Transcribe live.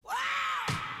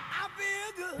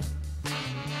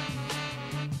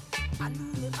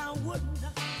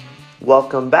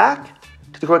Welcome back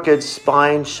to the Crooked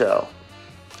Spine Show.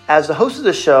 As the host of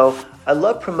the show, I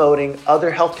love promoting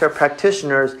other healthcare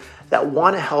practitioners that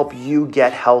want to help you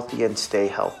get healthy and stay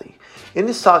healthy. In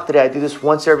this talk today, I do this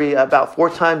about 4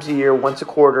 times a year, once a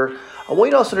quarter. I want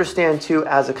you to also understand too,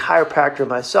 as a chiropractor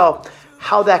myself,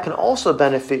 how that can also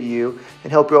benefit you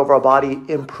and help your overall body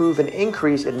improve and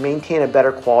increase and maintain a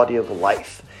better quality of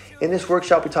life. In this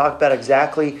workshop, we talk about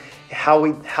exactly how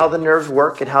the nerves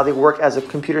work and how they work as a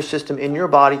computer system in your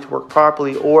body to work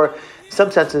properly, or in some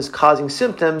senses causing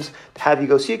symptoms to have you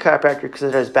go see a chiropractor because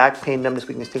it has back pain, numbness,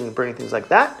 weakness, tingling, burning, things like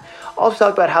that. Also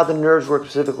talk about how the nerves work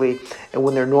specifically and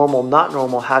when they're normal, not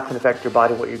normal, how it can affect your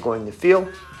body, what you're going to feel.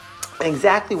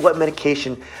 Exactly what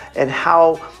medication and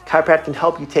how chiropractic can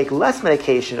help you take less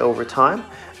medication over time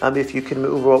if you can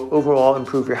overall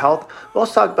improve your health. We'll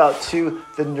also talk about too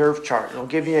the nerve chart, and I'll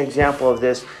give you an example of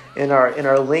this in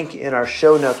our link in our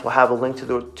show notes. We'll have a link to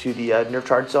the nerve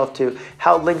chart itself, to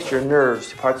how it links your nerves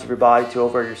to parts of your body to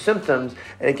over your symptoms,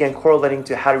 and again correlating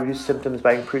to how to reduce symptoms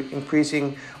by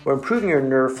increasing or improving your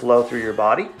nerve flow through your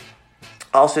body.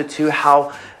 Also to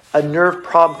how a nerve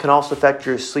problem can also affect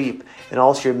your sleep and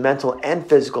also your mental and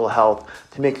physical health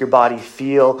to make your body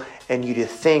feel and you to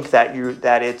think that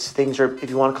things are, if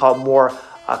you want to call it, more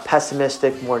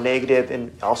pessimistic, more negative,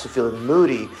 and also feeling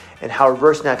moody, and how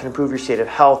reversing that can improve your state of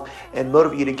health and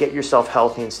motivate you to get yourself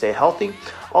healthy and stay healthy.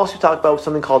 Also talk about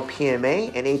something called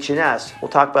PMA and HNS. We'll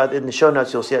talk about it in the show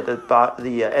notes. You'll see at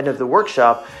the end of the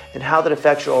workshop, and how that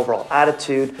affects your overall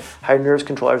attitude, how your nerves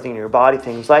control everything in your body,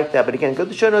 things like that. But again, go to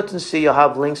the show notes and see. You'll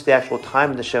have links to the actual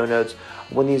time in the show notes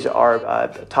when these are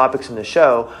topics in the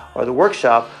show or the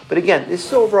workshop. But again,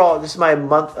 this is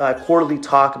my quarterly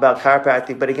talk about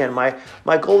chiropractic. But again, my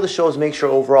goal of the show is to make sure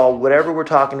overall, whatever we're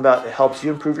talking about, it helps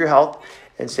you improve your health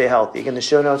and stay healthy. Again, the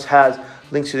show notes has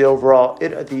links to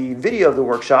the video of the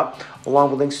workshop,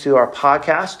 along with links to our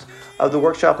podcast of the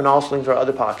workshop, and also links to our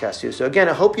other podcasts too. So again,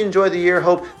 I hope you enjoyed the year.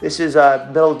 Hope this is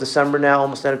middle of December now,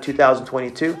 almost end of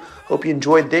 2022. Hope you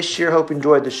enjoyed this year. Hope you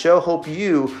enjoyed the show. Hope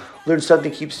you learn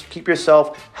something to keep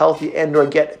yourself healthy and or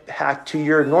get back to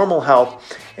your normal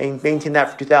health and maintain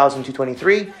that for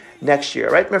 2023 next year.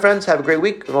 All right, my friends, have a great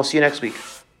week, and I'll see you next week.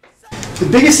 The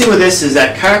biggest thing with this is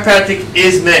that chiropractic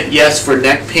is meant, yes, for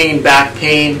neck pain, back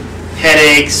pain,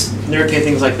 headaches, nerve pain,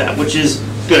 things like that, which is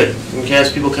good. Okay,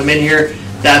 as people come in here,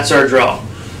 that's our draw.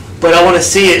 But I want to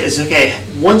see it as, okay,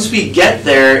 once we get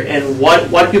there and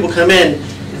why do people come in,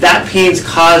 that pain's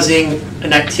causing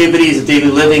an activities, a daily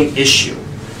living issue.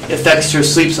 It affects their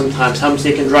sleep sometimes, how much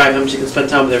they can drive, how much they can spend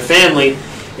time with their family,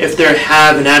 if they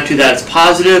have an attitude that's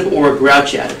positive or a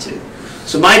grouchy attitude.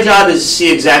 So my job is to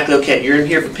see exactly, okay, you're in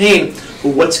here for pain,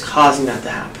 but what's causing that to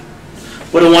happen?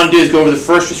 What I want to do is go over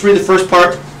just read the first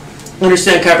part,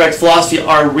 understand chiropractic philosophy.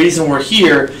 Our reason we're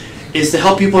here is to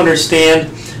help people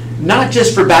understand, not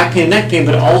just for back pain and neck pain,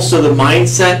 but also the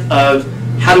mindset of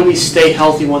how do we stay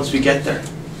healthy once we get there.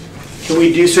 Can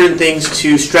we do certain things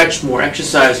to stretch more,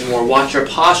 exercise more, watch our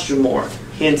posture more,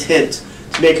 hint, hint,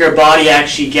 to make our body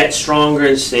actually get stronger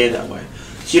and stay that way.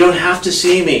 So you don't have to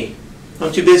see me.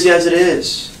 I'm too busy as it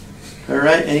is. All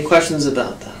right, any questions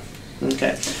about that?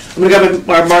 Okay, I'm going to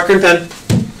grab my marker and pen.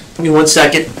 Give me 1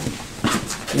 second.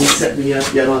 Let me set me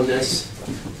up yet on this.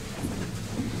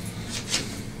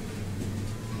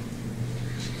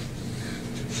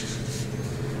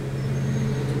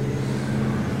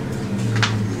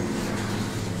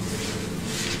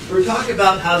 We're talking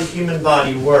about how the human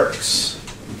body works.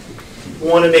 We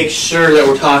want to make sure that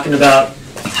we're talking about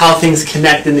how things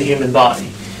connect in the human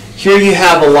body. Here you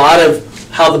have a lot of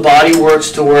how the body works,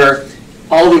 to where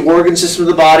all the organ system of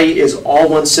the body is all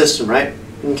one system, right?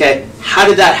 Okay, how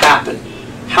did that happen?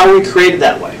 How were we created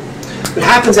that way? What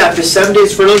happens after 7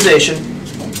 days fertilization,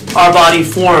 our body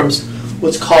forms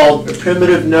what's called a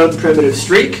primitive node primitive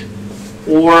streak,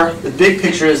 or the big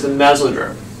picture is the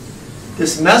mesoderm.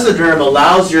 This mesoderm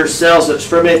allows your cells that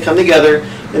spermate come together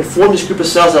and form this group of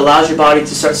cells that allows your body to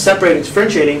start separating,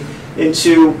 differentiating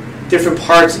into different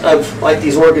parts of like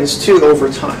these organs too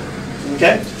over time.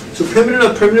 Okay? So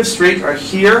primitive streak are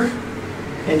here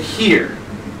and here.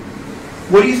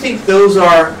 What do you think those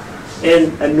are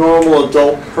in a normal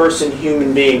adult person,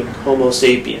 human being, Homo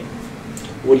sapien?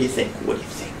 What do you think? What do you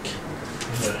think?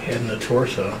 The head and the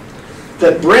torso.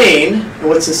 The brain, and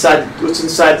what's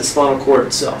inside the spinal cord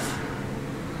itself?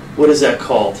 What is that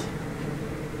called?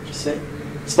 What did you say?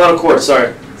 Spinal cord,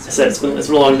 sorry. I said it's been a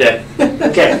long day.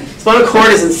 Okay. Spinal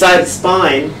cord is inside the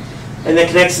spine and then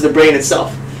connects to the brain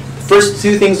itself. The first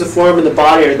two things to form in the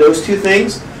body are those two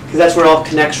things, because that's where it all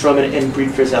connects from and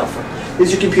breathes out from. This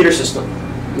is your computer system.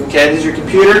 Okay, this is your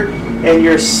computer. and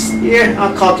your,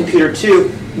 I'll call it computer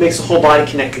 2, makes the whole body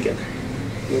connect together.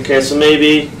 Okay, so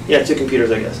maybe, 2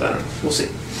 computers, I guess. I don't know. We'll see.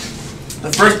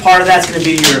 The first part of that's going to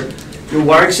be your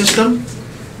wiring system.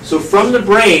 So from the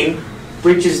brain,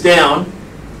 reaches down,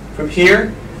 from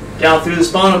here, down through the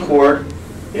spinal cord,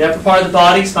 the upper part of the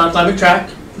body, spinal thalamic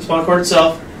tract, the spinal cord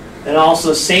itself, and also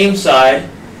the same side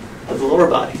of the lower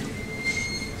body.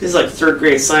 This is like 3rd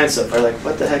grade science stuff. Like,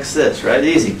 what the heck's this, right?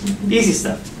 Easy. Easy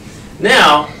stuff.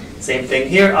 Now, same thing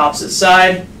here, opposite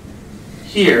side,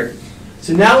 here.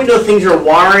 So now we know things are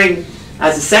wiring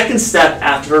as a second step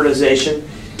after fertilization.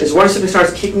 Is wire system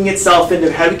starts kicking itself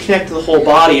into how to connect to the whole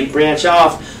body and branch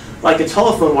off like a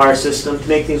telephone wire system to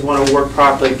make things want to work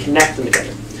properly and connect them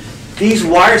together. These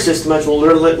wire systems, which we'll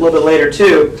learn a little bit later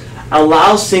too,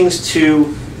 allows things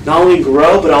to not only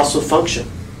grow but also function.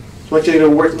 So want you to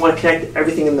want to connect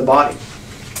everything in the body.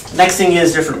 Next thing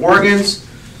is different organs.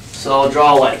 So I'll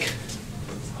draw like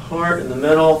heart in the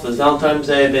middle. If it's Valentine's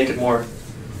Day, I'd make it more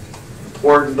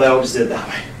important, but I always did it that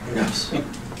way. Who knows?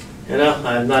 You know,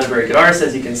 I'm not a very good artist,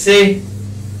 as you can see.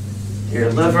 Your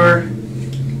liver,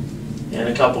 and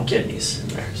a couple kidneys in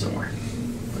there somewhere.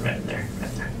 Right there,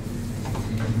 right there.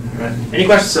 All right. Any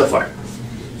questions so far?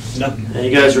 No. And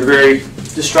you guys were very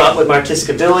distraught with my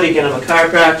artistic ability. Again, I'm a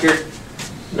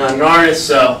chiropractor, not an artist,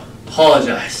 so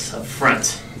apologize up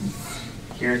front.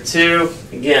 Here too.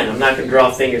 Again, I'm not going to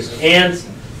draw fingers and hands.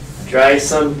 I'll draw you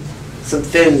some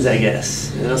fins, I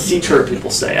guess. You know, sea turtle people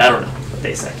say. I don't know what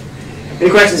they say. Any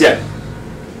questions yet?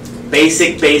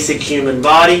 Basic human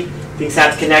body. Things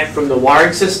have to connect from the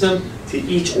wiring system to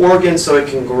each organ so it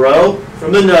can grow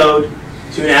from the node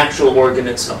to an actual organ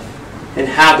itself and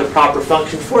have the proper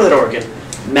function for that organ.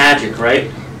 Magic, right?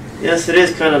 Yes, it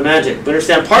is kind of magic. We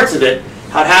understand parts of it,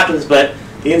 how it happens, but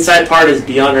the inside part is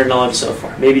beyond our knowledge so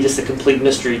far. Maybe just a complete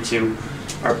mystery to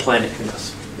our planet. Who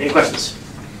knows? Any questions?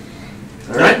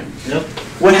 All right? Nope.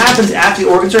 What happens after the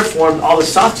organs are formed, all the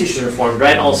soft tissues are formed,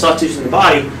 right? All the soft tissues in the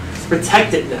body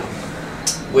protect it now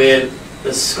with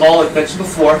the skull, like I mentioned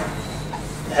before.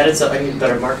 The head itself, I need a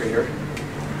better marker here.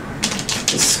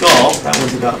 The skull, that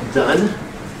one's about done.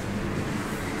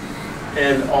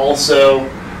 And also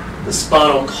the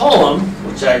spinal column,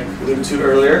 which I alluded to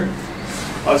earlier,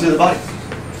 all through the body.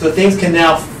 So things can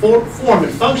now form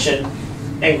and function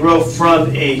and grow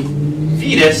from a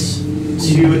fetus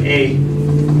to a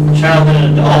child and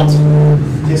an adult.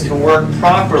 Things can work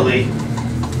properly.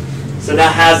 So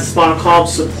that has the spinal column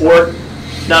support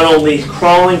not only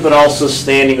crawling but also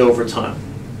standing over time,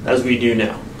 as we do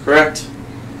now. Correct?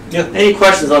 Yeah. Any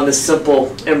questions on this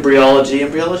simple embryology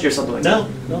or something like that?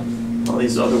 No. All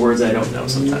these other words I don't know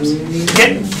sometimes.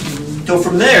 Okay. So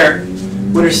from there,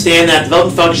 we understand that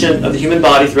development function of the human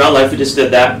body throughout life. We just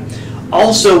did that.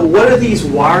 Also, what are these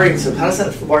wiring systems? How does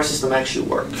that wire system actually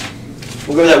work?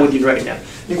 We'll go over that with you right now.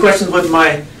 Any questions with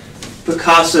my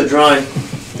Picasso drawing?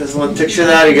 Does one picture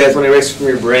that, or you guys want to erase it from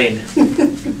your brain?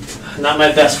 Not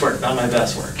my best work. Not my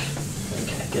best work.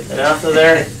 Okay, get that out of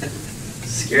there.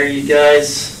 Scare you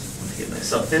guys. Get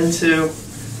myself into.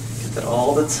 Get that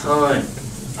all the time.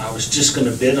 I was just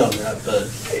going to bid on that, but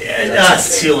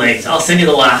it's too late. I'll send you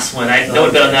the last one. I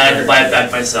don't bid on that. I had to buy it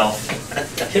back myself.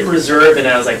 Hit reserve, and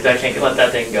I was like, I can't let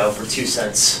that thing go for 2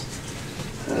 cents.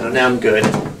 Now I'm good.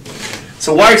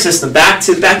 So wiring system. Back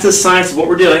to the science of what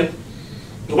we're doing.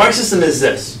 The wiring system is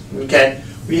this. Okay,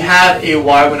 we have a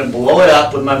wire. I'm going to blow it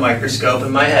up with my microscope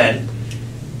in my head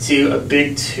to a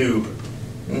big tube.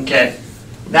 Okay,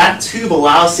 that tube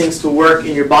allows things to work,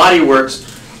 and your body works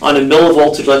on a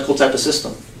millivoltage electrical type of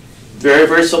system. Very,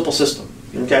 very simple system.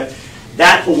 Okay,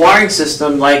 that wiring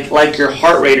system, like your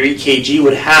heart rate or EKG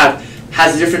would have,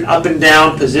 has a different up and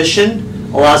down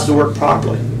position, allows it to work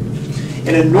properly.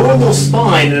 In a normal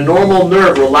spine, in a normal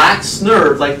nerve, relaxed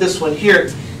nerve like this one here,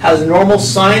 has a normal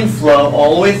sine flow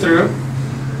all the way through.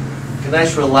 A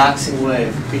nice relaxing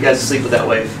wave. You guys sleep with that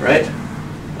wave, right?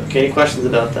 Okay, any questions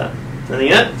about that? Nothing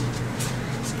yet?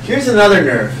 Here's another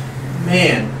nerve.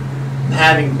 Man, I'm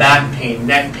having back pain,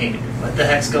 neck pain. What the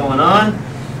heck's going on?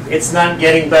 It's not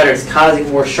getting better. It's causing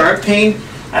more sharp pain.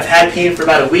 I've had pain for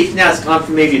about a week now. It's gone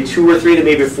from maybe a 2 or 3 to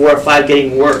maybe a 4 or 5,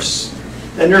 getting worse.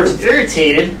 The nerve's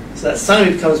irritated, so that sine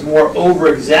wave becomes more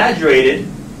over-exaggerated,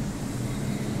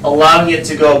 allowing it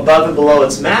to go above and below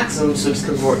its maximum, so it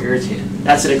becomes more irritated.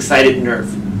 That's an excited nerve.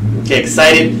 Okay,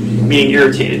 excited meaning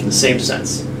irritated in the same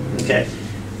sense. Okay.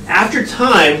 After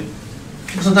time,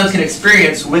 people sometimes can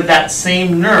experience with that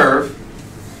same nerve,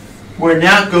 where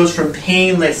now it goes from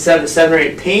pain, like 7 or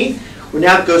 8 pain, where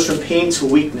now it goes from pain to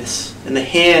weakness in the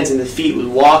hands and the feet with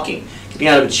walking, getting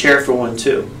out of a chair for one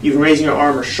too. Even raising your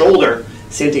arm or shoulder,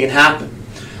 same thing can happen.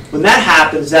 When that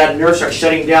happens, that nerve starts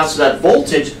shutting down, so that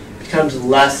voltage becomes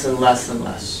less and less and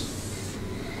less.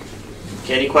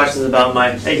 Okay, any questions about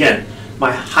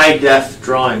my high def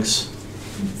drawings,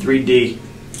 3D?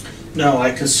 No,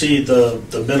 I can see the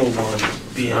middle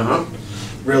one being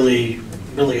really,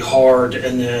 really hard,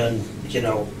 and then, you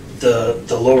know,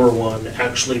 the lower one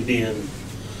actually being,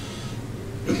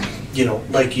 you know,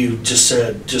 like you just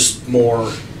said, just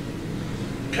more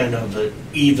kind of an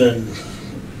even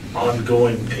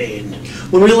ongoing pain.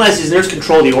 When we realize these nerves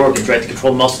control the organs, right? They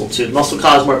control muscle too. The muscle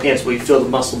causes more pain, so we feel the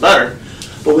muscle better.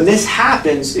 But when this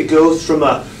happens, it goes from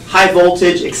a high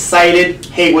voltage, excited,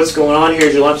 hey, what's going on here?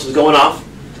 Your alarm system's going off.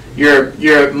 Your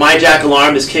MyJack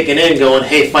alarm is kicking in, going,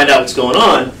 hey, find out what's going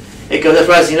on. It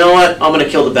goes, you know what? I'm going to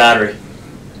kill the battery.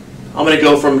 I'm going to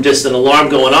go from just an alarm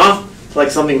going off to like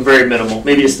something very minimal,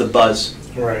 maybe just a buzz.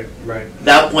 Right, right. At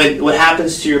that point, what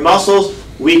happens to your muscles?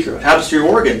 Weaker. What happens to your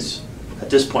organs at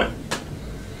this point?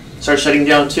 Starts shutting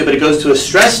down too, but it goes to a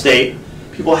stress state.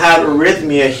 People have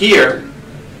arrhythmia here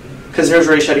because the nerves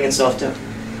are already shutting itself down.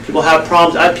 People have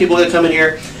problems. I have people that come in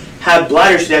here have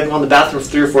bladder issues. They haven't gone to the bathroom for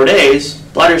 3 or 4 days.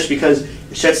 Bladder issues because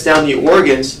it shuts down the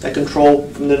organs that control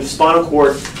from the spinal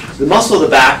cord to the muscle of the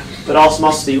back, but also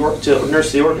muscle to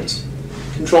nurse the organs.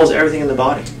 Controls everything in the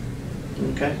body.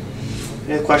 Okay.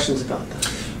 Any questions about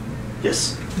that?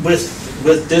 Yes.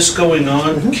 With this going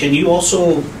on, can you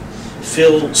also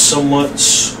feel somewhat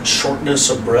shortness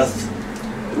of breath?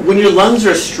 When your lungs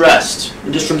are stressed,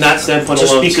 and just from that standpoint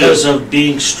just alone, because of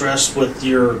being stressed with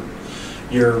your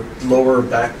lower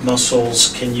back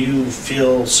muscles, can you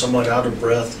feel somewhat out of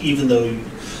breath, even though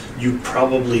you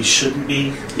probably shouldn't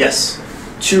be? Yes.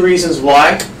 2 reasons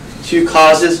why. 2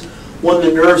 causes. One,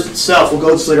 the nerves itself, we'll go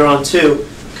to this later on too,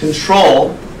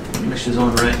 control, make sure it's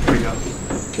on right, here we go,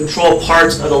 control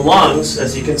parts of the lungs,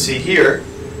 as you can see here,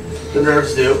 the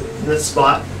nerves do, in this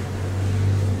spot.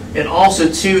 And also,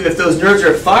 too, if those nerves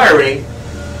are firing,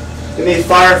 they may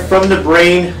fire from the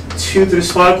brain to the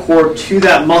spinal cord to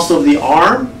that muscle of the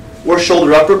arm or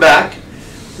shoulder, upper back.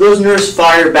 Those nerves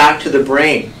fire back to the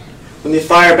brain. When they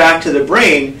fire back to the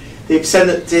brain, they send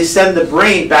the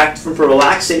brain back from a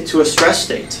relaxed state to a stress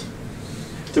state.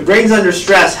 If the brain's under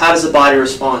stress, how does the body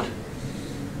respond?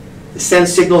 It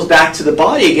sends signals back to the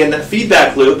body again, that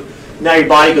feedback loop. Now your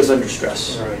body goes under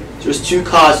stress. Right. So there's 2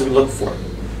 causes we look for.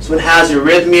 So when it has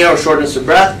arrhythmia or shortness of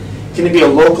breath, can it be a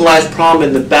localized problem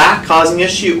in the back causing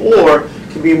issue, or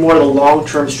can it be more of the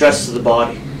long-term stress to the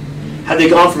body? Have they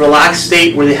gone from a relaxed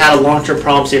state where they had a long-term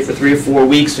problem, say for 3 or 4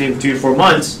 weeks, maybe 3 or 4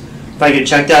 months, if I get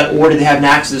checked out, or did they have an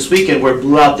accident this weekend where it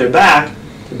blew out their back,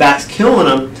 the back's killing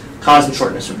them, causing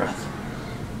shortness of breath?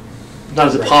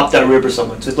 Sometimes it popped out a rib or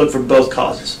something. So look for both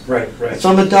causes. Right, right. So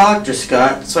I'm a doctor,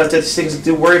 Scott. So I have these things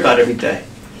to worry about every day.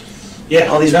 Yeah,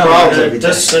 all these problems every day.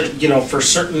 That's you know, for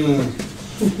certain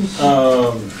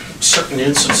certain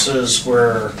instances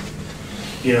where,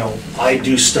 you know, I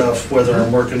do stuff, whether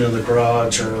I'm working in the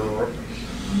garage or,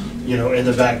 you know, in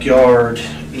the backyard,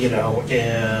 you know,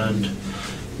 and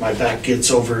my back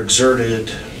gets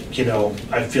overexerted, you know,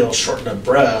 I feel shortness of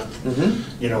breath.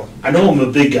 You know, I know I'm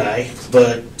a big guy,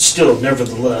 but still,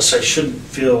 nevertheless, I shouldn't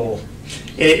feel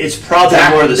It's probably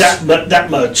more the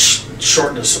that much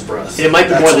shortness of breath. It might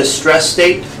be more the stress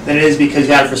state than it is because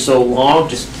you had it for so long,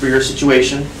 just for your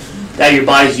situation, that your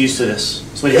body's used to this.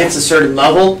 So when it hits a certain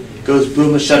level, it goes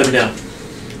boom and shut it down.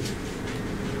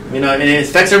 You know, and it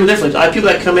affects everyone differently. I have people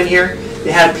that come in here,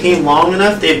 they have pain long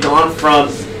enough, they've gone from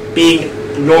being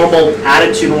normal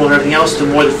attitude, normal and everything else, to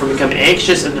more from becoming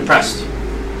anxious and depressed.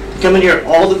 They come in here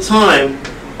all the time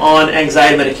on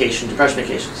anxiety medication, depression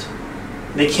medications.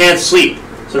 They can't sleep,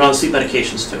 so they're on sleep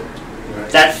medications too.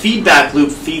 Right. That feedback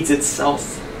loop feeds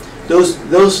itself. Those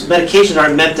medications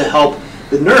aren't meant to help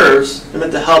the nerves, they're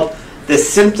meant to help the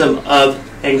symptom of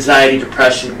anxiety,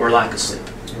 depression, or lack of sleep.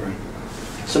 Right.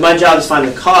 So my job is to find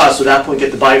the cause, so at that point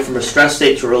get the body from a stress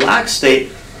state to a relaxed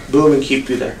state, boom, and keep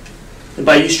you there. And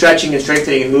by you stretching and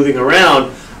strengthening and moving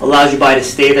around, allows your body to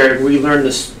stay there and relearn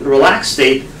this relaxed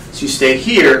state, so you stay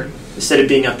here instead of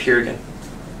being up here again.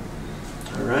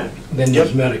 All right. Then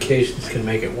those medications can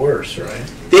make it worse,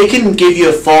 right? They can give you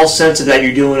a false sense of that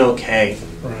you're doing okay.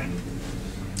 Right.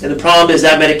 And the problem is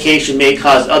that medication may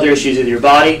cause other issues in your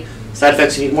body. Side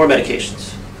effects, you need more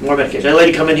medications. More medication. I had a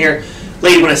lady come in here,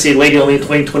 lady, when I say lady, only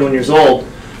 20, 21 years old,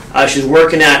 she was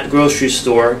working at the grocery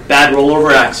store, bad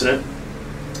rollover accident,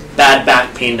 bad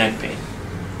back pain, neck pain.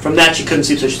 From that, she couldn't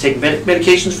sleep, so she was taking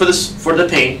medications for the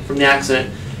pain from the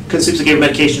accident. Couldn't sleep, so gave her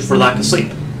medication for lack of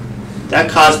sleep. That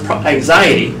caused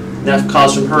anxiety. That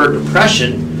caused from her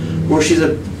depression, where she's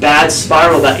a bad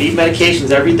spiral, about 8 medications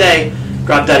every day,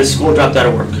 dropped out of school, dropped out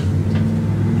of work.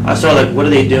 I started like, what are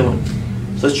they doing?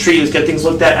 So let's get things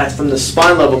looked at from the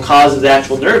spine level, cause of the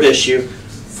actual nerve issue.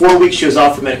 4 weeks she was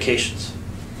off for medications.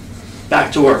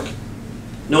 Back to work.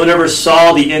 No one ever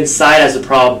saw the inside as a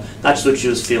problem, not just what she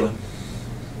was feeling.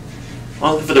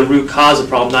 I'm looking for the root cause of the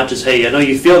problem, not just, hey, I know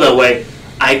you feel that way.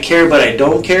 I care, but I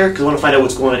don't care, because I want to find out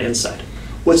what's going on inside.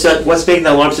 What's making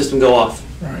that alarm system go off?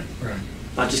 Right.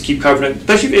 Not just keep covering it,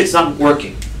 especially if it's not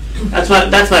working. That's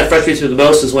my frustration with the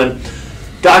most is when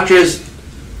doctors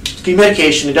give you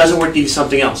medication, it doesn't work, give you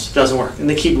something else, it doesn't work. And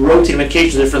they keep rotating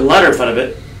medication with a different letter in front of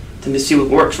it to see what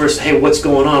works versus, hey, what's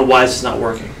going on, why is this not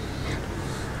working?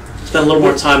 Spend a little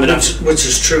more time in it. Which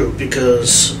is true,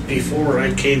 because before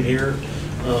I came here,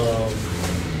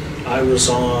 I was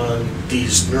on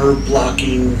these nerve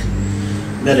blocking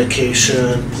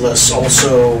medication plus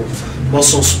also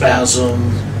muscle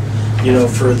spasm,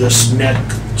 for this neck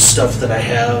stuff that I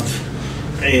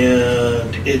have,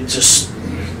 and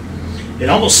it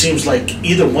almost seems like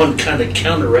either one kind of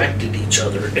counteracted each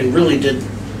other and really didn't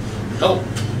help.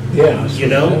 Yeah.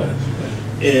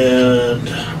 And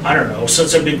I don't know,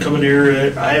 since I've been coming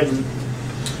here, I haven't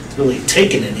really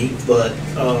taken any, but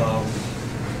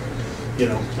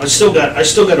I still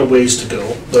got a ways to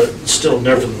go, but still,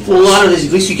 nevertheless. Well, a lot of these,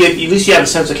 at least you have a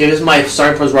sense. Okay, this is my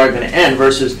starting point, where I'm going to end.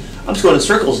 Versus, I'm just going in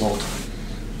circles the whole time.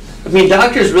 I mean,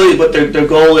 doctors really, what their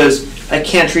goal is, I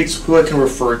can't treat who I can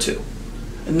refer to.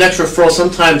 And next referral,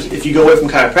 sometimes if you go away from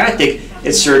chiropractic,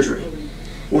 it's surgery,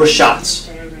 or shots,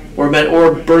 or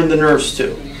burn the nerves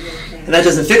too. And that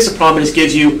doesn't fix the problem; it just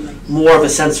gives you more of a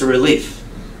sense of relief.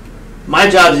 My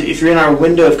job is, if you're in our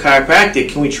window of chiropractic,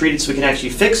 can we treat it so we can actually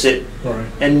fix it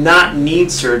and not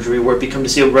need surgery where it becomes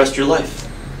disabled the rest of your life?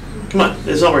 Come on,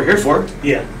 this is what we're here for.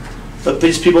 Yeah. But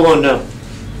these people don't know.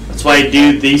 That's why I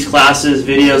do these classes,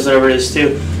 videos, whatever it is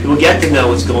too. People get to know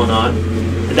what's going on.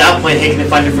 At that point, hey, can they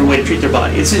find a different way to treat their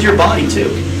body? This is your body too.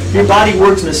 Your body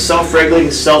works in a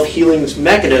self-regulating, self-healing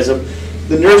mechanism.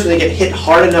 The nerves, when they get hit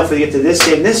hard enough, when they get to this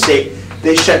state and this state,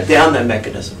 they shut down that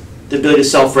mechanism. The ability to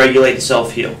self-regulate and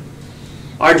self-heal.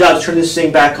 Our job is to turn this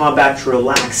thing back to a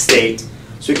relaxed state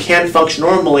so it can function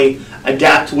normally,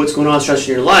 adapt to what's going on, stress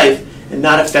in your life, and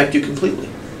not affect you completely.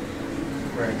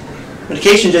 Right.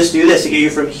 Medication just do this to get you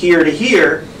from here to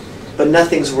here, but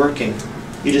nothing's working.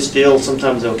 You just feel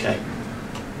sometimes okay.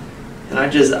 And I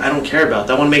don't care about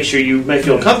that. I want to make sure you may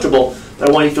feel comfortable, but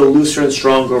I want you to feel looser and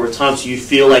stronger over time so you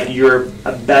feel like you're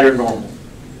a better normal.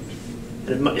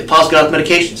 And if possible, get off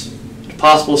medications. If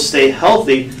possible, stay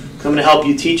healthy. I'm going to help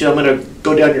you teach you. I'm going to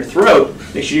go down your throat.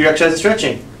 Make sure you're exercising and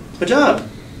stretching. Good job.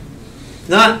 If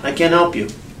not, I can't help you.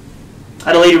 I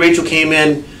had a lady, Rachel, came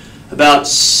in about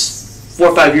 4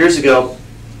 or 5 years ago.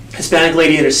 Hispanic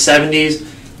lady in her 70s,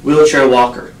 wheelchair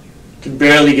walker. Could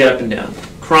barely get up and down.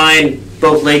 Crying,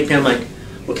 both leg pain. I'm like,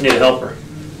 what can I do to help her?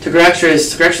 Took her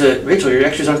x-rays. Rachel, your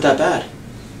x-rays aren't that bad.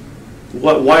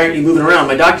 Why aren't you moving around?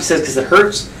 My doctor says because it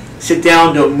hurts. Sit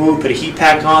down, don't move, put a heat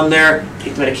pack on there,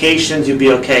 take the medications, you'll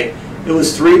be okay. It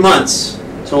was 3 months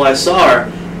until I saw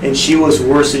her, and she was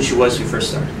worse than she was when we first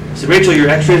started. I said, Rachel, your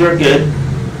x-rays are good.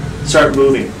 Start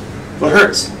moving. Well, it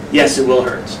hurts. Yes, it will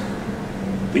hurt.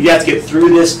 But you have to get through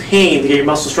this pain to get your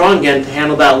muscle strong again, to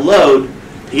handle that load,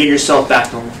 to get yourself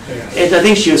back normal. Yeah. And I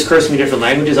think she was cursing me different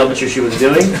languages. I'm not sure she was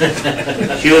doing.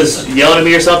 She was yelling at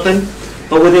me or something.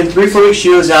 But within 3 or 4 weeks, she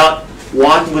was out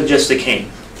walking with just a cane.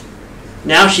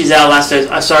 Now she's out. Last time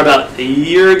I saw her about a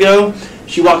year ago.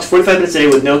 She walks 45 minutes a day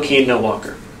with no cane, no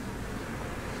walker.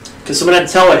 Because someone had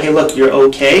to tell her, hey, look, you're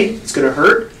okay. It's going to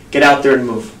hurt. Get out there and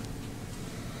move.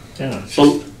 Yeah, it's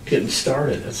just getting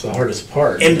started. That's the hardest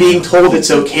part. And being told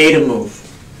it's okay to move.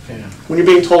 Yeah. When you're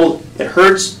being told it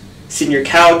hurts, sit on your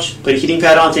couch, put a heating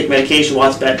pad on, take medication,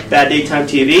 watch bad daytime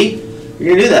TV, you're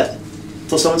going to do that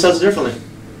until someone says it differently.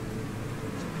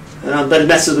 But it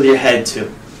messes with your head, too.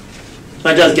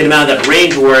 My job is to get them out of that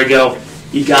range where I go,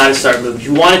 you got to start moving. If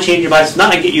you want to change your body, it's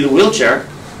not I get you the wheelchair.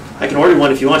 I can order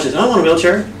one if you want. She says, I don't want a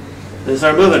wheelchair. Then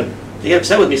start moving. They get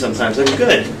upset with me sometimes. I'm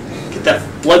good. Get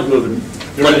that blood moving.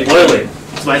 Blood boiling.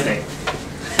 That's my thing.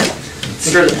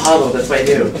 Stir the pot, that's what I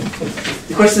do.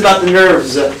 The question about the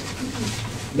nerves.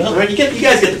 No. You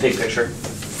guys get the big picture.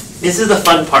 This is the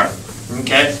fun part.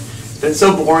 Okay? It's been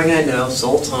so boring, I know, so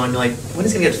whole time. You're like, when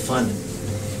is it going to get fun?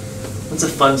 When's the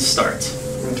fun start?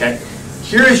 Okay?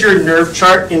 Here is your nerve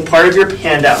chart in part of your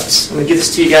handouts. I'm going to give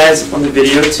this to you guys on the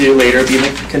video too later. It'll be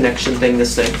a connection thing,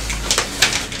 this thing.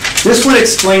 This one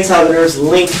explains how the nerves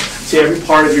link to every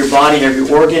part of your body, every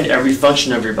organ, every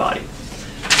function of your body.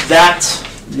 That,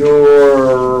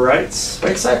 your right side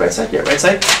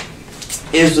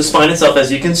is the spine itself,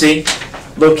 as you can see.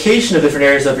 Location of different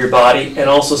areas of your body, and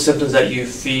also symptoms that you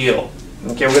feel.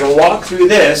 Okay, we're going to walk through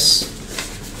this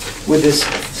with this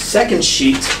second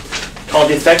sheet called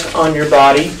the effect on your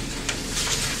body.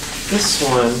 This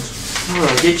one,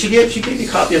 she gave you a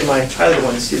copy of my Tyler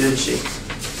one, didn't she?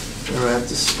 All right, I have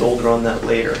to scold her on that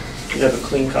later. You have a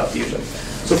clean copy usually.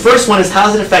 So first one is, how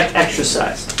does it affect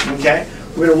exercise? Okay,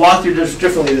 we're going to walk through this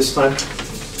differently this time.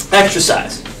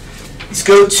 Exercise. Let's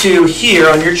go to here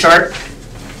on your chart.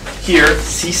 Here,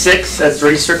 C6, that's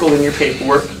already circled in your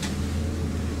paperwork.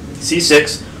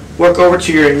 C6. Work over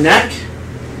to your neck,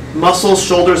 muscles,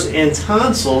 shoulders, and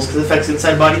tonsils, because it affects the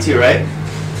inside body too, right?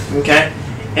 Okay?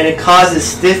 And it causes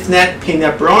stiff neck, pain in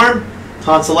the upper arm,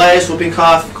 tonsillitis, whooping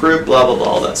cough, croup, blah, blah, blah,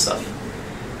 all that stuff.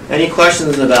 Any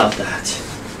questions about that?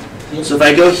 So if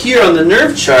I go here on the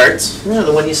nerve chart,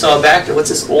 the one you saw back there, what's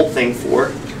this old thing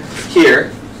for?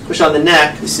 Here, push on the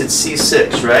neck, this is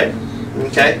C6, right?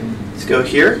 Okay? Let's go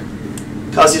here.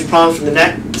 Cause these problems from the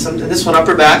neck, this one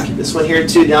upper back, this one here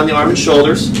too, down the arm and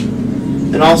shoulders.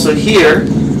 And also here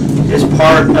is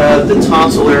part of the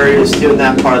tonsil areas too, in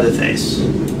that part of the face.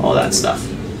 All that stuff.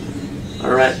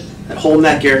 Alright, that whole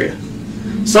neck area.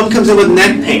 Some comes in with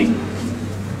neck pain.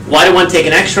 Why do I want to take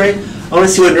an x-ray? I want to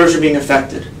see what nerves are being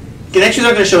affected. An x-ray is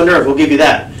not going to show a nerve, we'll give you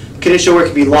that. Can it show where it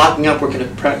could be locking up, where it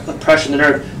can pressure the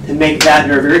nerve and make that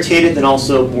nerve irritated, then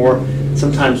also more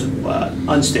sometimes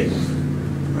unstable.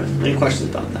 Any questions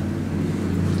about that?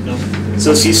 No.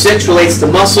 So C6 relates to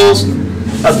muscles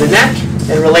of the neck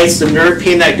and relates to nerve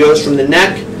pain that goes from the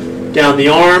neck down the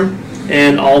arm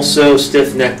and also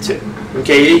stiff neck too.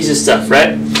 Okay, easy stuff,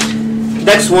 right?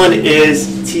 Next one is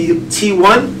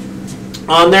T1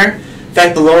 on there. In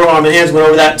fact, the lower arm and hands went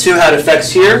over that too, how it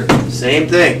affects here. Same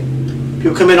thing.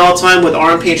 People come in all the time with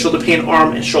arm pain, shoulder pain,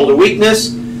 arm and shoulder weakness.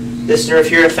 This nerve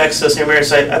here affects the same area.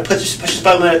 So I push the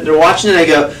button, they're watching it, and I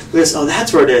go, oh,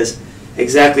 that's where it is.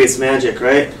 Exactly, it's magic,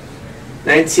 right?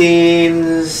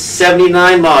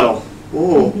 1979 model.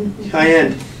 Ooh, high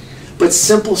end. But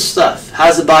simple stuff. How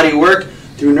does the body work?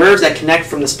 Through nerves that connect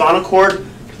from the spinal cord to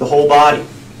the whole body.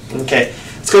 Okay,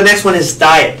 let's go to the next one is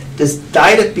diet. Does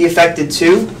diet be affected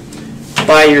too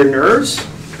by your nerves?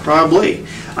 Probably.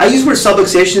 I use the word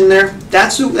subluxation in there.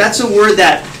 That's a word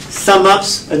that sum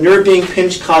ups a nerve being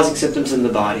pinched causing symptoms in the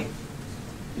body.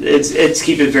 It's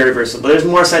keep it very, very simple. There's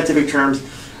more scientific terms.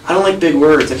 I don't like big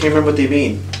words. I can't remember what they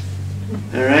mean.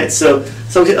 All right, so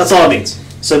that's all it means.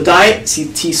 So diet, see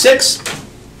T6.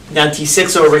 Down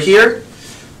T6 over here.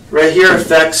 Right here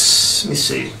affects, let me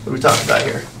see, what are we talking about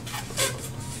here?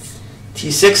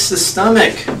 T6, the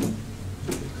stomach.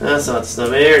 That's not the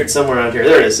stomach. It's somewhere around here.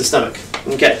 There it is, the stomach.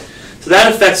 Okay, so that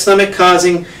affects stomach,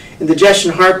 causing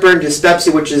indigestion, heartburn,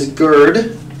 dyspepsia, which is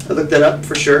GERD. I looked that up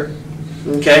for sure.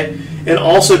 Okay, and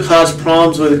also cause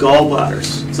problems with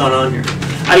gallbladders. It's not on here.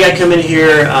 I had a guy come in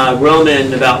here,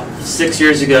 Roman, about 6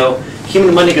 years ago. Came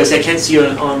in Monday, goes, hey, I can't see you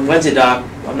on Wednesday, doc.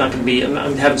 I'm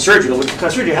having surgery. What kind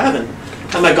of surgery are you having?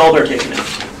 I had my gallbladder taken out.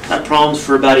 Had problems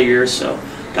for about a year or so.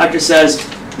 Doctor says,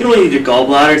 you don't need your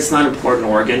gallbladder. It's not an important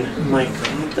organ. I'm like,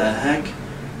 what the heck?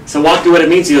 So I walked through what it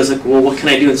means. He goes, like, well, what can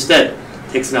I do instead?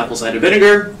 Take some apple cider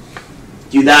vinegar.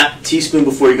 Do that teaspoon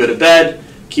before you go to bed.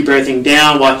 Keep everything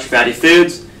down. Watch your fatty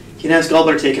foods. He can have his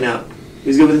gallbladder taken out. He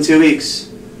was good within 2 weeks.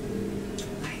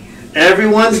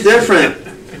 Everyone's different.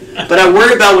 But I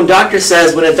worry about when a doctor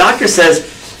says,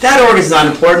 that organ's not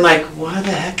important, like, why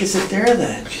the heck is it there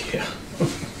then? Yeah.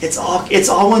 It's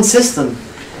all one system.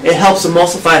 It helps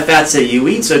emulsify fats that you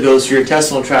eat, so it goes through your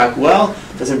intestinal tract well,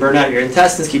 doesn't burn out your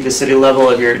intestines, keep the acidity level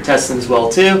of your intestines well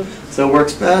too, so it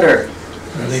works better.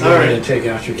 And they go in and take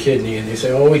out your kidney, and they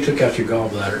say, oh, we took out your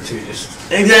gallbladder too.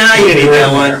 Exactly, you need that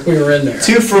one. We were in there.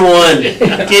 2 for 1.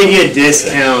 Gave you a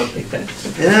discount.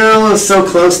 It was so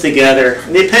close together.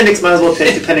 And the appendix, might as well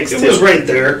take the appendix too. It was right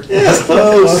there. Yeah, it's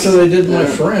close. Also, they did my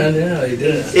friend. Yeah, they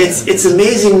did. It's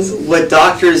amazing what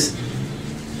doctors,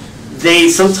 they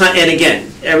sometimes, and again,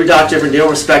 every doctor, they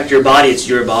don't respect your body. It's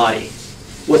your body.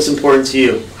 What's important to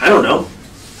you? I don't know.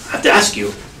 I have to ask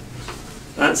you.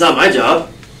 That's not my job.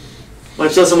 When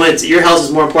I tell someone your health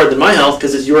is more important than my health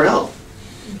because it's your health.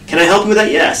 Can I help you with that?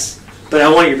 Yes. But I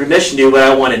want your permission to do what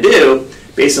I want to do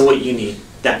based on what you need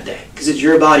that day. Because it's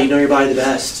your body. You know your body the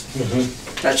best. Mm-hmm.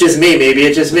 That's just me. Maybe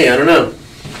it's just me. I don't know.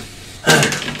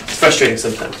 It's frustrating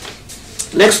sometimes.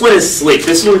 Next one is sleep.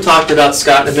 This is what we talked about,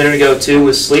 Scott, a minute ago too,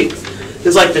 with sleep.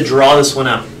 Just like to draw this one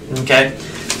out. Okay.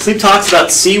 Sleep talks about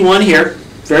C1 here,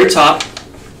 very top,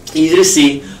 easy to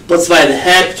see. Blood supply of the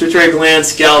head, pituitary gland,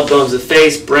 scalp, bones of the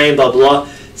face, brain, blah, blah,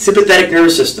 blah. Sympathetic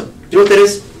nervous system. Do you know what that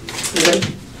is?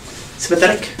 Anybody?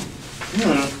 Sympathetic?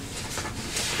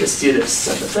 Let's do this.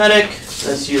 Sympathetic.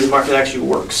 Let's use a marker that actually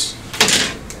works.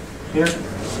 Here.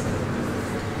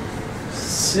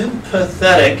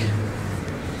 Sympathetic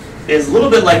is a little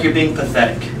bit like you're being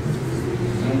pathetic.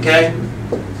 Okay?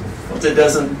 Hope that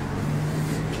doesn't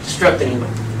disrupt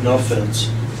anyone. No offense.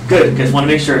 Good, because I want to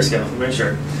make sure, Scott. Make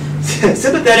sure.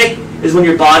 Sympathetic is when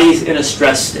your body's in a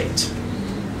stress state.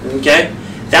 Okay?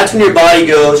 That's when your body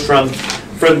goes from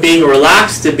being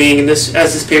relaxed to being, as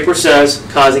this paper says,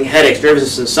 causing headaches,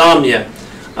 nervousness, insomnia,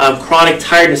 chronic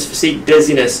tiredness, fatigue,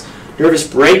 dizziness, nervous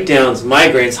breakdowns,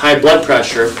 migraines, high blood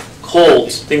pressure,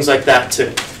 colds, things like that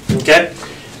too. Okay?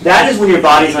 That is when your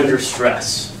body's under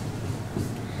stress.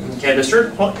 Okay? There's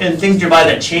certain things in your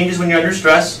body that changes when you're under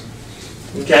stress.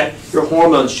 Okay? Your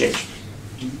hormones change.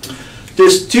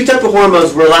 There's two types of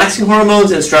hormones, relaxing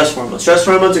hormones and stress hormones. Stress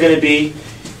hormones are going to be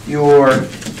your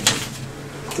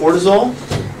cortisol.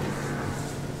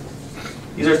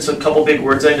 These are a couple big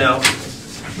words I know.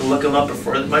 I'll look them up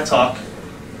before my talk.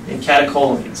 And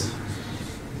catecholamines.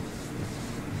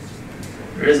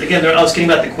 There is, again, I was kidding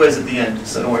about the quiz at the end,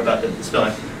 so don't worry about the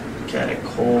spelling.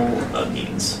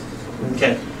 Catecholamines.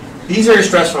 Okay. These are your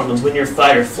stress hormones. When you're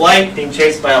fight or flight, being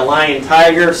chased by a lion,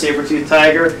 tiger, saber-toothed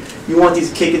tiger, you want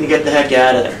these kicking to get the heck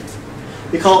out of there.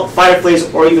 We call it fight or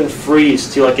freeze, or even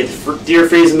freeze too. Like if deer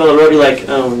freeze in the middle of the road, you're like,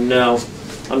 oh no,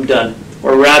 I'm done.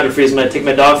 Or rabbit freeze when I take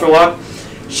my dog for a walk.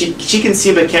 She can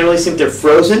see, but can't really see if they're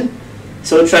frozen.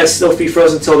 So I'll try to still be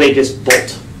frozen until they just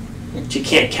bolt. She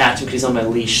can't catch him because he's on my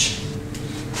leash.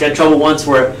 Got in trouble once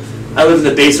where I live in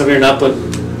the basement here in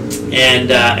Upland,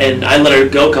 and I let her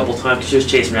go a couple times because she was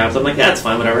chasing rabbits. I'm like, that's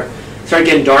fine, whatever. Started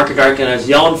getting darker, and I was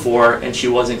yelling for her, and she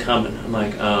wasn't coming. I'm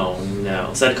like, oh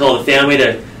no. So I had to call the family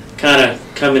to kind of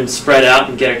come and spread out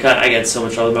and get her cut. I got so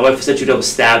much trouble. My wife said she'd have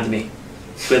stabbed me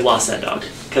if we had lost that dog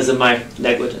because of my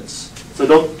negligence. So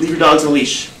don't leave your dogs on a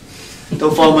leash.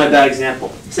 Don't follow my bad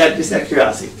example. Just out of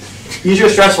curiosity. Use your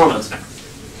stress hormones.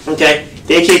 Okay?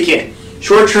 They kick in.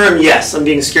 Short term, yes, I'm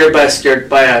being scared by a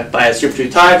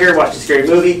saber-toothed tiger, watching a scary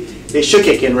movie. They should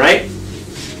kick in, right?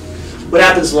 What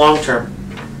happens long term?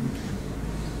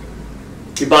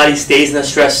 Your body stays in a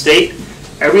stress state.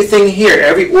 Everything here,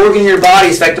 every organ in your body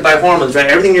is affected by hormones, right?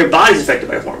 Everything in your body is affected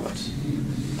by hormones.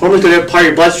 Hormones go to part of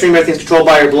your bloodstream, everything's controlled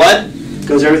by your blood,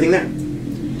 goes everything there.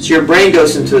 So your brain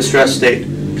goes into a stress state.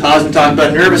 We talked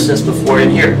about nervousness before in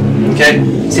here. Okay?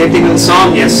 Same thing with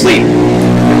insomnia, sleep.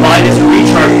 Your body doesn't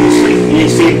recharge when you sleep. You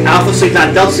see alpha sleep,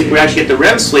 not delta sleep, we actually get the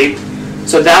REM sleep.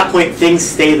 So at that point, things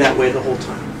stay that way the whole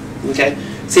time. Okay?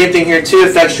 Same thing here too,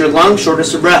 affects your lungs,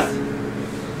 shortness of breath.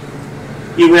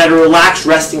 Even at a relaxed,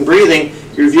 resting breathing,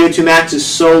 your VO2 max is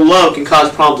so low it can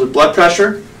cause problems with blood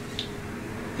pressure.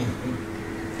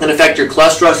 And affect your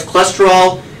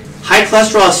cholesterol. High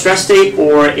cholesterol, a stress state,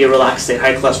 or a relaxed state,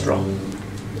 high cholesterol.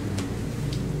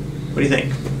 What do you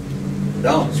think?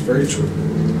 No, it's very true.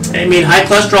 I mean, high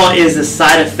cholesterol is the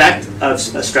side effect of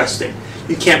a stress state.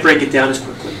 You can't break it down as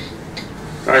quickly.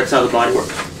 All right, that's how the body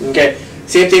works. Okay.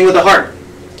 Same thing with the heart.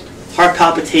 Heart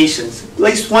palpitations. At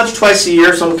least once, twice a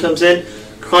year, someone comes in.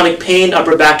 Chronic pain,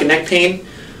 upper back and neck pain.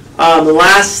 The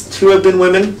last two have been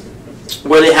women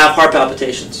where they have heart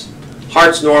palpitations.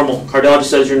 Heart's normal. Cardiologist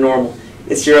says you're normal.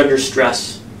 It's you're under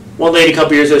stress. One lady a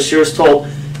couple years ago, she was told,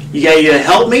 you gotta either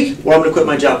help me or I'm going to quit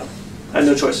my job. I have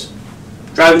no choice.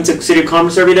 Driving to City of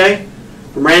Commerce every day,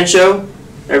 from Rancho,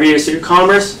 every year to City of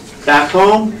Commerce, back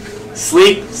home,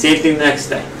 sleep, same thing the next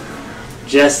day.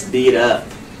 Just beat up.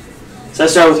 So I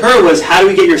started with her was, how do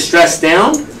we get your stress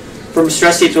down from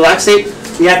stress state to relaxed state?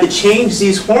 We have to change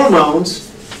these hormones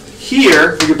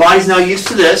here, your body's now used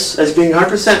to this, as being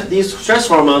 100% these stress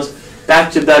hormones,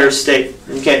 back to a better state.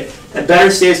 Okay, that better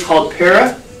state is called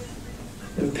para.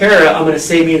 And para, I'm going to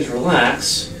say means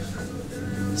relax.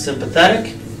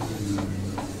 Sympathetic.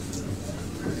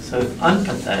 So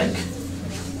unpathetic.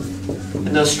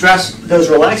 And those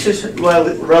relaxation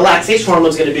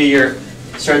hormones are going to be your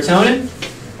serotonin.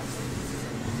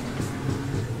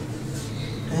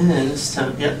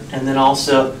 And then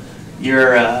also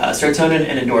your serotonin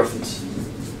and endorphins.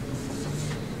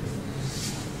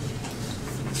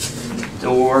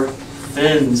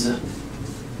 Endorphins.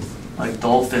 Like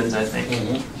dolphins, I think.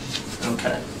 Mm-hmm.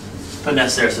 Okay. Put an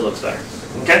S there so it looks better.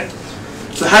 Okay?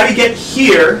 So how do we get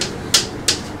here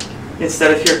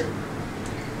instead of here?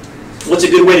 What's a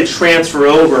good way to transfer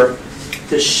over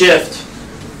to shift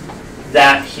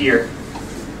that here?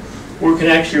 Where we can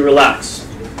actually relax.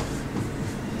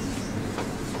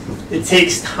 It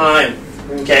takes time.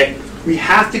 Okay? We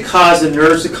have to cause the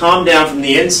nerves to calm down from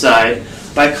the inside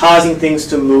by causing things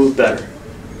to move better.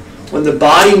 When the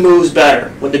body moves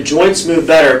better, when the joints move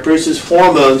better, it produces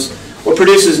hormones or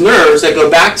produces nerves that go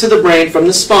back to the brain from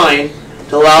the spine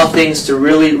to allow things to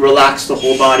really relax the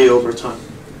whole body over time.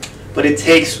 But it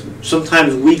takes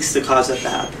sometimes weeks to cause that to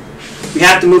happen. We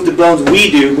have to move the bones. We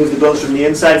do move the bones from the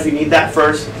inside if we need that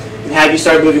first. And and have you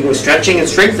start moving with stretching and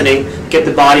strengthening, get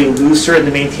the body looser and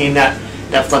to maintain that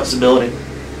flexibility.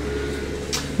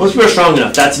 Most people are strong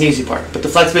enough, that's an easy part. But the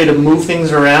flexibility to move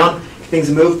things around,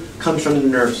 things move, comes from the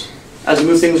nerves. As we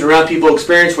move things around, people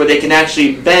experience where they can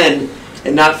actually bend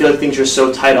and not feel like things are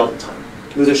so tight all the time.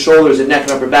 Move their shoulders and neck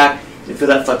and upper back and feel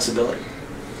that flexibility.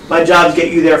 My job is to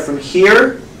get you there from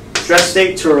here, stress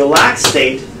state, to a relaxed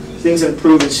state, things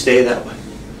improve and stay that way.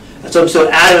 That's why I'm so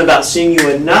adamant about seeing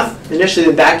you enough initially,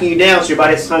 then backing you down so your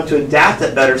body has time to adapt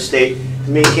that better state and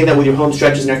maintain that with your home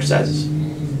stretches and exercises.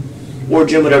 Or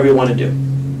gym, whatever you want to do.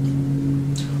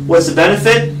 What's the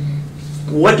benefit?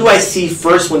 What do I see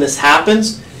first when this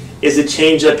happens is a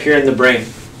change up here in the brain.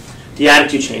 The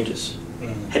attitude changes.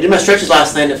 I did my stretches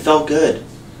last night and it felt good.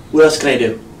 What else can I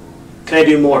do? Can I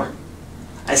do more?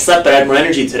 I slept but I had more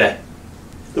energy today.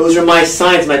 Those are my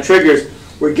signs, my triggers.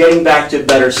 We're getting back to a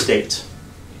better state.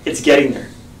 It's getting there.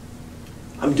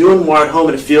 I'm doing more at home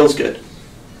and it feels good.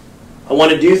 I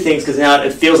want to do things because now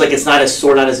it feels like it's not as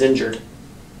sore, not as injured.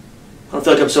 I don't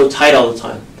feel like I'm so tight all the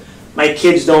time. My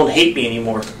kids don't hate me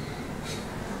anymore.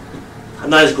 I'm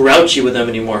not as grouchy with them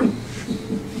anymore.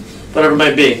 Whatever it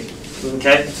might be.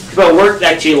 Okay? People at work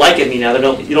actually like me now. They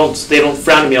don't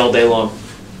frown at me all day long.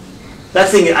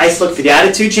 That's the thing. I look for the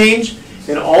attitude change,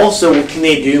 and also what can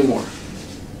they do more?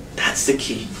 That's the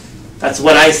key. That's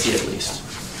what I see at least.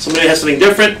 Somebody has something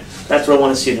different. That's what I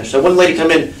want to see there. So one lady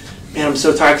come in, man, I'm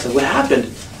so tired. I said, what happened?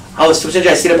 I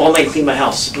stayed up all night and cleaned my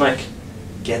house. I'm like,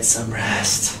 get some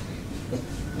rest.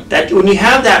 That when you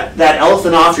have that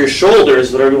elephant off your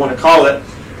shoulders, whatever you want to call it,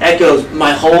 that goes,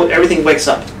 everything wakes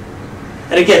up.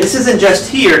 And again, this isn't just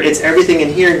here, it's everything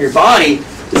in here in your body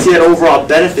to see that overall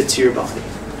benefit to your body.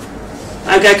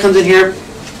 That guy comes in here,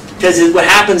 because what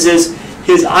happens is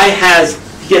his eye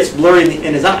gets blurry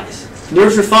in his eyes. The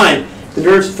nerves are fine. The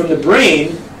nerves from the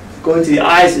brain going to the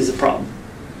eyes is a problem.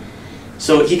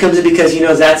 So he comes in because he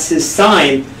knows that's his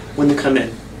sign when to come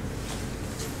in.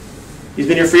 He's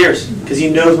been here for years because he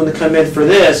knows when to come in for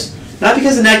this, not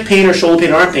because of neck pain or shoulder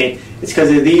pain or arm pain, it's because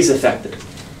of these affected.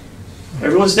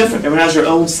 Everyone's different. Everyone has their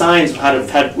own signs of how to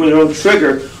have their own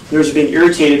trigger. There's being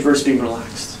irritated versus being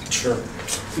relaxed. Sure.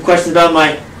 Any questions about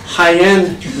my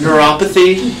high-end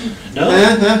neuropathy? No,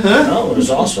 no, it was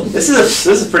awesome. This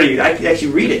is pretty. I can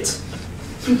actually read it.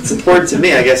 It's important to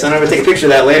me, I guess. I'm going to take a picture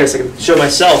of that later so I can show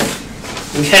myself.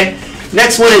 Okay.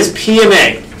 Next one is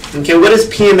PMA. Okay. What does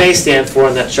PMA stand for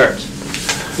on that chart?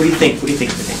 What do you think? What do you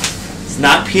think? It's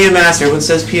not PMS. Everyone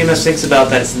says PMS thinks about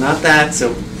that. It's not that.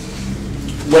 So,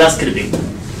 what else could it be?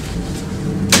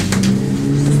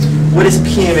 What is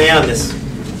PMA on this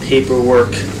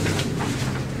paperwork?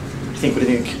 What do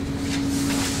you think?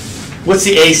 What's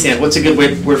the A stand? What's a good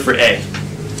word for A?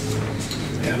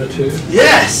 Attitude.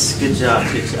 Yes. Good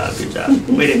job. Good job. Good job.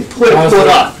 Wait, pull it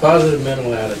off. Positive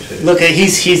mental attitude. Look,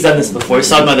 he's done this before. He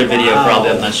saw another video, probably.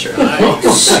 I'm not sure.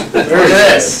 Nice.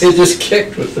 Yes. It just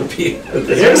kicked with the P.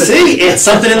 See, it's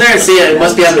something in there. See, it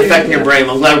must be having an effect in your brain.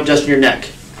 I'm glad we're adjusting your neck.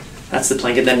 That's the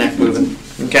plan. Get that neck moving.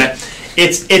 Okay.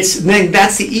 That's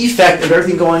the effect of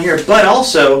everything going on here. But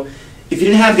also, if you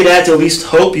didn't have good attitude, at least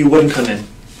hope, you wouldn't come in.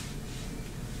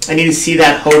 I need to see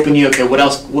that hope in you. Okay, what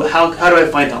else? How do I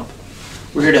find help?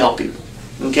 We're here to help you.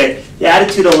 Okay? The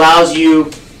attitude allows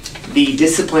you the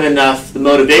discipline enough, the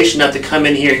motivation enough to come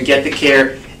in here and get the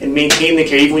care and maintain the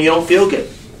care even when you don't feel good.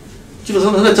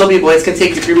 Sometimes I tell people, it's going to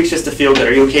take you 3 weeks just to feel good.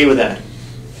 Are you okay with that?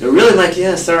 They're really like,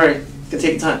 yeah, sorry. It's going to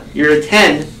take time. You're a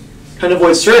 10, trying to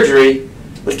avoid surgery.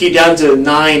 Let's keep down to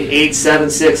 9, 8, 7,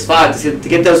 6, 5. To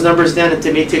get those numbers down, it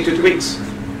may take 2 or 3 weeks.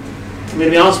 I'm going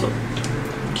to be honest with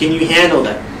you. Can you handle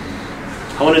that?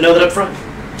 I want to know that up front.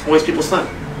 Don't waste people's time.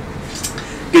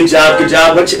 Good job, good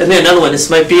job. And then another one. This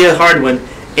might be a hard one.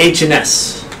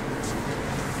 H&S.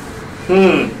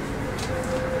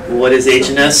 What is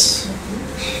H&S?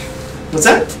 What's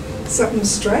that? Something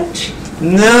stretch?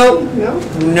 Nope. No?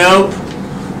 Nope.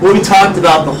 What we talked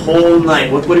about the whole night.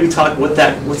 What did we talk? What's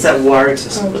that wiring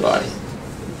system of the body?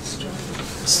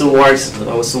 What's the wiring system?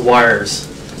 Oh, it's the wires.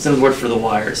 It's another word for the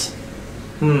wires.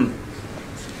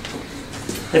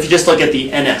 If you just look at the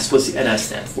NS, what's the NS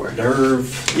stand for?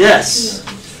 Nerve. Yes.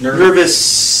 Nervous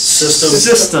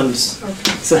systems.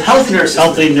 Okay. So healthy nervous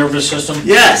system. Healthy nervous system.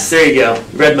 Yes, there you go.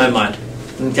 You read my mind.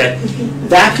 Okay.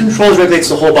 That controls, regulates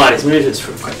the whole body. So let me do this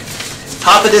real quick.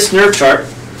 Top of this nerve chart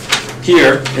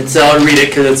here, I'll read it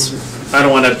because I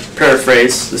don't want to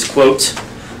paraphrase this quote.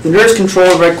 The nerves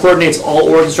control and coordinates all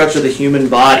organ structure of the human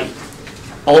body.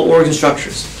 All organ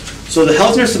structures. So the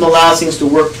health nervous system allows things to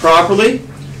work properly.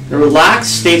 In a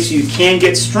relaxed state so you can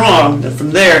get strong, and from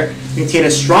there maintain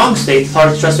a strong state to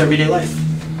tolerate stress in everyday life.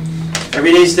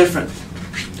 Every day is different.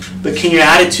 but can your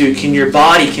attitude, can your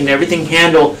body, can everything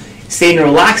handle, stay in a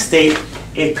relaxed state,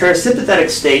 a parasympathetic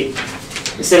state,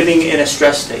 instead of being in a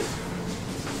stress state?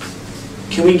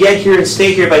 Can we get here and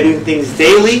stay here by doing things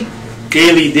daily,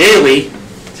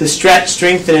 to stretch,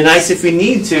 strengthen, and ice if we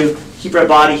need to, keep our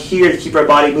body here, to keep our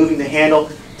body moving, to handle,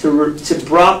 to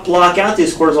block out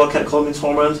these cortisol, catecholamines,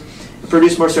 hormones, and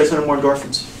produce more serotonin and more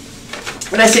endorphins.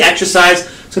 When I say exercise,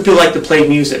 some people like to play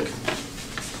music,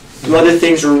 do other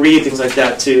things or read things like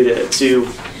that too, to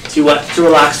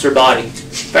relax their body.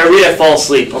 If I read, I fall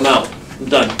asleep. I'm out. I'm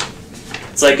done.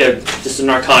 It's like just a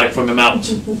narcotic from I'm out.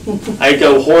 I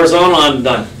go horizontal, I'm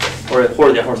done. Or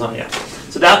horizontal, yeah.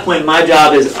 So at that point, my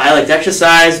job is I like to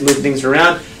exercise, move things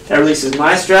around. That releases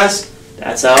my stress.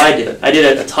 That's how I do it. I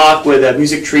did a talk with a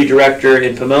music tree director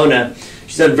in Pomona.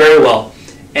 She's done very well.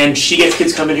 And she gets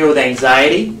kids coming here with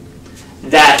anxiety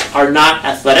that are not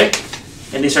athletic,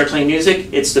 and they start playing music.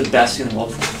 It's the best thing in the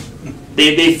world for them.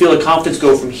 They feel the confidence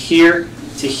go from here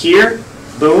to here,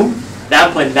 boom. At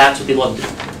that point, that's what they love to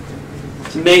do.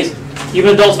 It's amazing.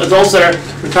 Even adults that are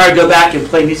retired go back and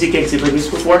play music games they played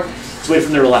music before. It's a way for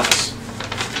them to relax.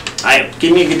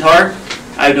 Give me a guitar,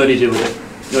 I have no idea to do with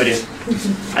it. No idea.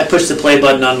 I push the play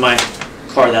button on my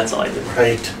car, that's all I do.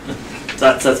 Right.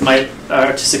 That's my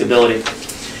artistic ability.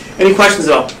 Any questions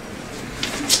though?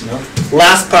 No.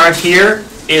 Last part here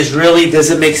is really, does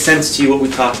it make sense to you what we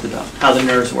talked about, how the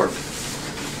nerves work?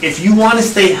 If you want to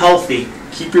stay healthy,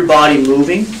 keep your body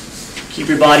moving, keep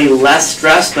your body less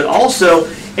stressed, but also,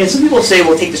 and some people say,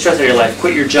 well, take the stress out of your life,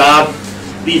 quit your job,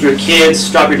 leave your kids,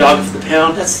 drop your dog off the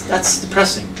pound. That's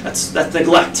depressing. That's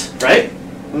neglect, right?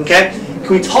 Okay?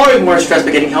 Can we tolerate more stress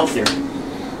by getting healthier?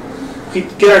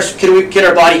 Can we get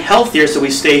our body healthier so we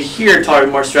stay here and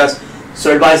tolerate more stress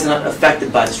so our body's not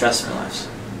affected by the stress in our lives?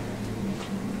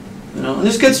 And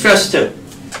there's good stress too.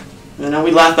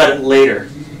 We laugh at it later,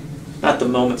 not the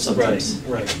moment sometimes.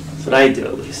 Right. That's what I do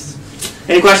at least.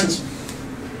 Any questions?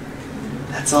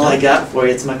 That's all I got for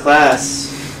you. It's my class.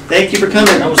 Thank you for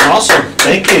coming. That was awesome.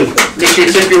 Thank you. Make sure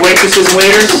you tip your waitresses and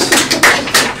waiters.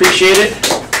 Appreciate it.